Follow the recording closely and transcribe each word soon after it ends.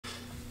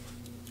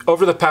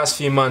Over the past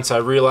few months, I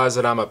realized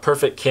that I'm a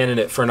perfect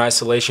candidate for an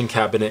isolation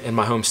cabinet in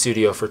my home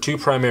studio for two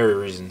primary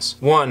reasons.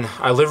 One,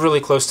 I live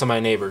really close to my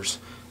neighbors,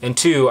 and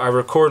two, I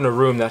record in a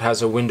room that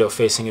has a window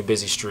facing a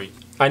busy street.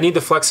 I need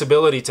the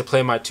flexibility to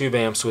play my tube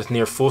amps with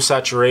near full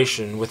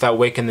saturation without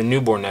waking the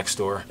newborn next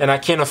door, and I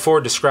can't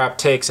afford to scrap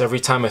takes every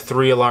time a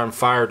 3-alarm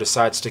fire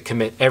decides to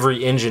commit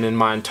every engine in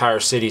my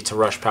entire city to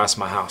rush past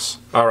my house.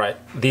 Alright,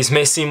 these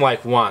may seem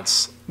like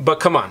wants,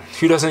 but come on,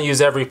 who doesn't use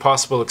every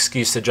possible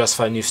excuse to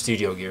justify new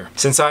studio gear?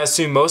 Since I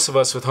assume most of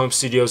us with home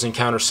studios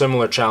encounter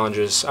similar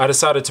challenges, I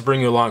decided to bring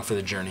you along for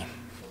the journey.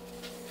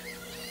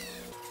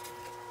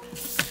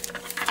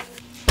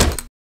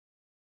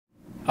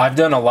 I've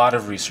done a lot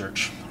of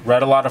research,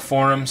 read a lot of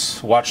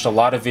forums, watched a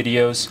lot of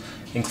videos,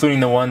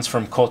 including the ones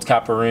from Colt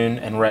Caparoon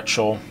and Rhett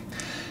Scholl.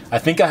 I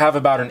think I have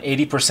about an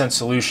 80%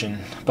 solution,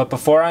 but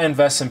before I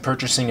invest in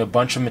purchasing a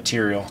bunch of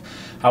material,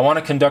 I want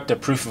to conduct a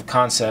proof of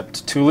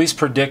concept to at least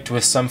predict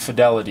with some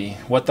fidelity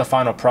what the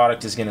final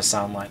product is going to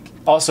sound like.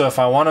 Also, if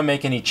I want to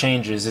make any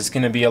changes, it's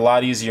going to be a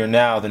lot easier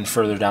now than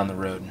further down the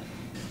road.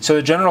 So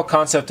the general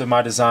concept of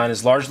my design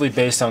is largely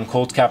based on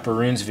Colt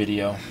Caparoon's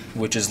video,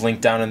 which is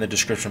linked down in the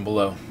description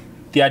below.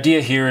 The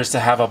idea here is to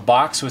have a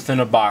box within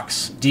a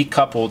box,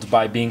 decoupled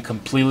by being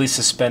completely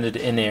suspended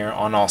in air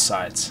on all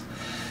sides.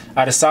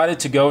 I decided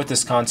to go with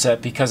this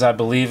concept because I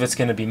believe it's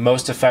going to be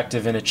most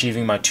effective in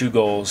achieving my two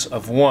goals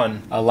of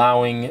 1,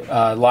 allowing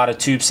a lot of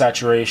tube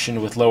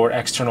saturation with lower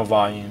external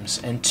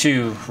volumes, and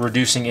 2,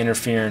 reducing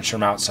interference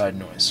from outside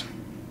noise.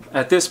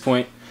 At this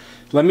point,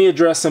 let me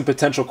address some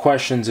potential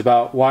questions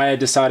about why I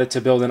decided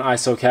to build an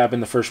ISO cab in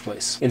the first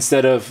place,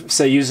 instead of,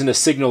 say, using a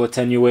signal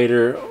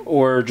attenuator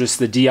or just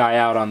the DI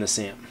out on this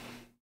amp.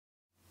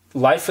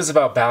 Life is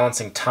about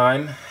balancing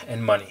time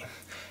and money.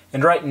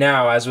 And right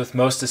now, as with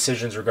most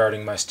decisions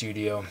regarding my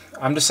studio,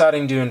 I'm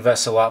deciding to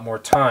invest a lot more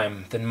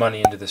time than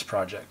money into this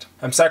project.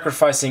 I'm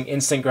sacrificing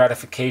instant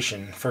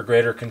gratification for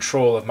greater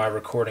control of my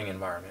recording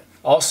environment.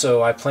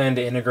 Also, I plan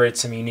to integrate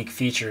some unique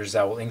features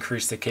that will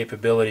increase the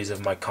capabilities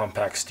of my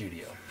compact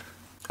studio.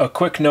 A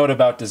quick note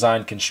about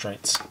design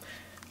constraints.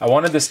 I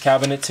wanted this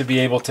cabinet to be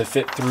able to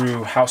fit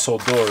through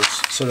household doors,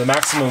 so the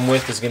maximum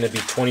width is going to be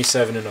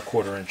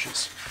 27¼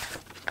 inches.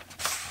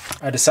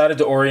 I decided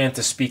to orient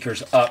the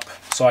speakers up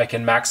so I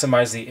can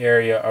maximize the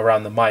area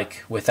around the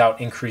mic without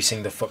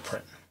increasing the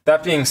footprint.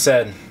 That being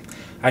said,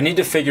 I need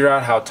to figure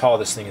out how tall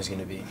this thing is going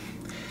to be.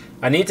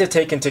 I need to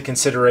take into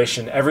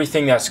consideration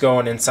everything that's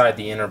going inside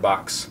the inner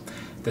box.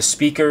 The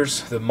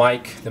speakers, the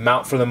mic, the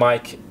mount for the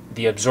mic,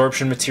 the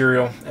absorption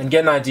material, and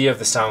get an idea of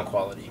the sound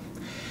quality.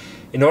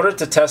 In order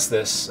to test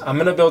this, I'm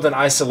going to build an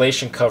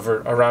isolation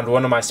cover around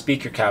one of my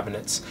speaker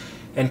cabinets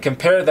and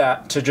compare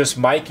that to just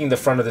miking the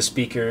front of the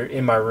speaker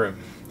in my room.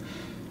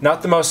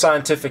 Not the most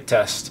scientific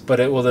test, but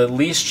it will at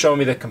least show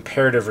me the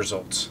comparative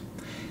results.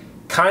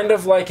 Kind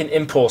of like an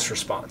impulse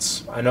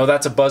response. I know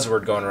that's a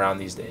buzzword going around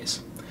these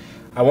days.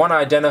 I want to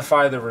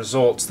identify the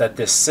results that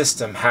this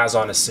system has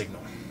on a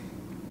signal.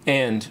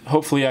 And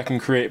hopefully I can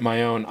create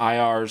my own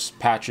IRs,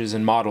 patches,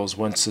 and models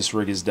once this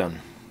rig is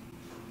done.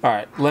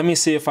 Alright, let me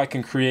see if I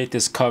can create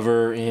this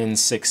cover in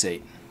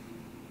 6/8.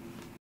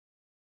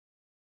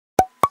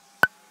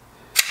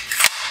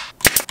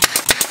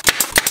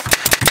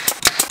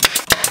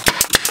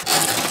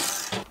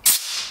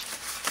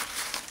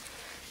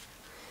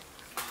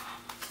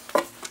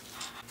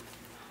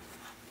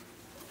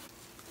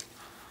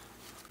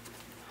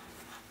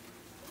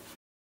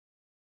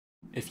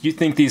 If you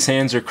think these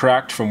hands are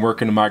cracked from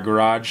working in my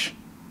garage,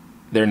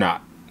 they're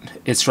not.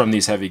 It's from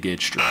these heavy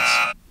gauge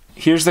strings.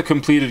 Here's the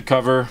completed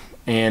cover,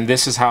 and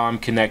this is how I'm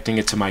connecting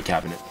it to my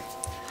cabinet.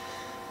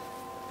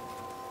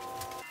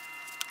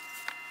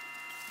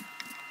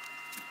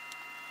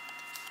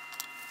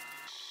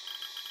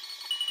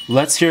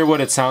 Let's hear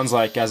what it sounds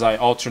like as I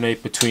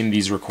alternate between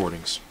these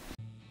recordings.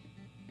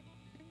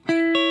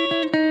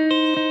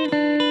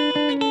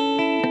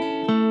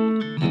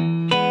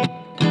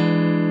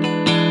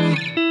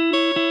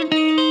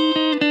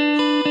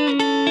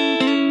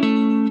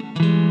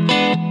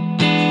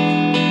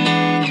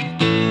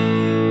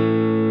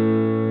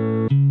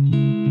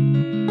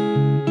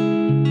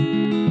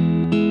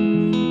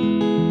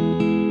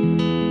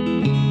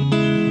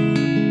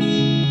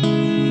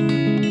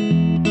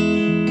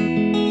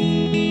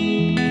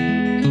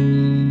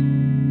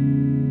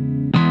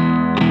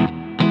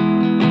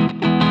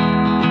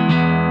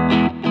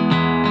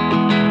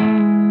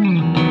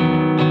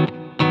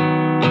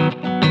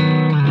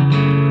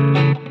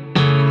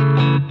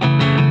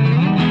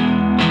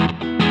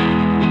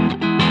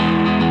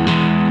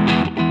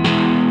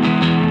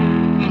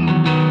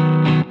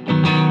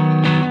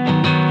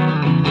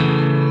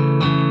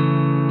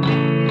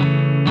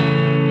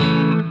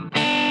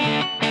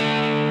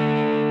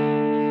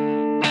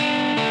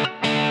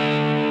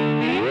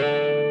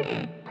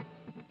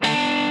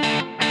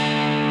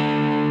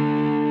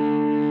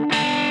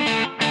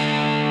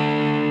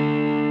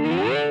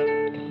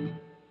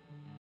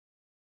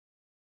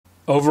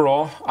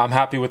 Overall, I'm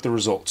happy with the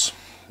results.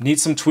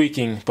 Needs some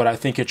tweaking, but I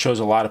think it shows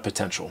a lot of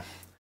potential.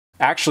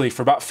 Actually,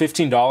 for about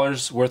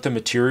 $15 worth of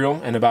material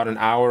and about an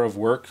hour of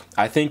work,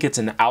 I think it's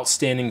an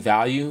outstanding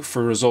value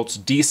for results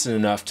decent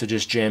enough to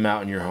just jam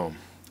out in your home.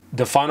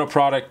 The final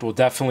product will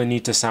definitely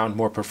need to sound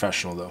more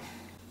professional though.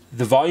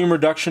 The volume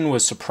reduction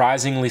was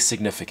surprisingly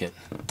significant,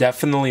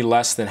 definitely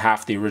less than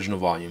half the original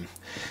volume.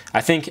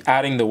 I think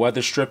adding the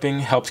weather stripping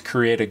helped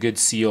create a good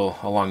seal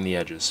along the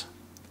edges.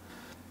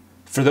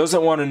 For those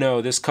that want to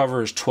know, this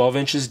cover is 12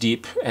 inches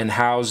deep and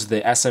housed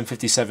the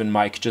SM57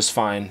 mic just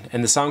fine,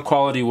 and the sound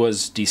quality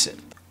was decent.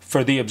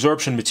 For the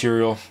absorption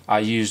material, I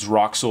used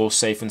Roxul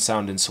Safe and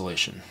Sound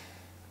insulation.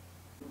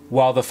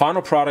 While the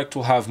final product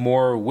will have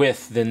more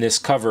width than this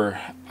cover,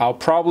 I'll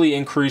probably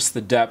increase the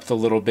depth a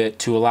little bit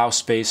to allow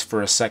space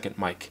for a second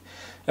mic.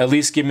 At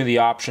least give me the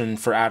option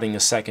for adding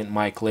a second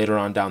mic later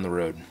on down the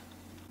road.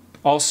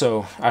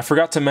 Also, I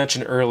forgot to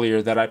mention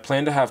earlier that I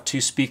plan to have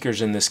 2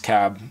 speakers in this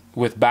cab,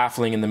 with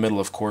baffling in the middle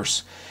of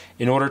course,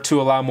 in order to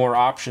allow more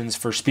options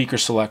for speaker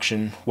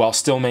selection while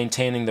still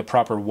maintaining the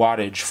proper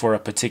wattage for a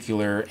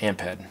particular amp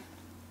head.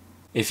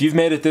 If you've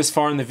made it this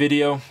far in the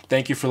video,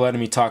 thank you for letting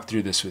me talk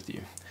through this with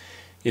you.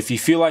 If you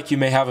feel like you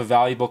may have a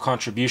valuable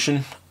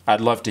contribution, I'd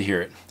love to hear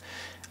it.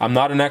 I'm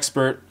not an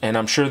expert, and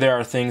I'm sure there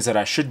are things that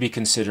I should be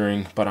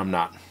considering, but I'm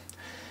not.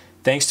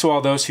 Thanks to all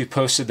those who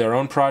posted their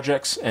own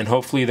projects, and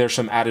hopefully there's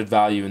some added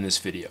value in this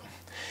video.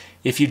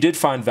 If you did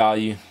find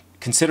value,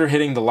 consider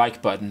hitting the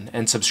like button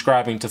and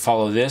subscribing to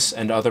follow this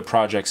and other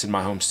projects in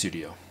my home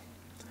studio.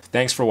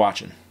 Thanks for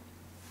watching.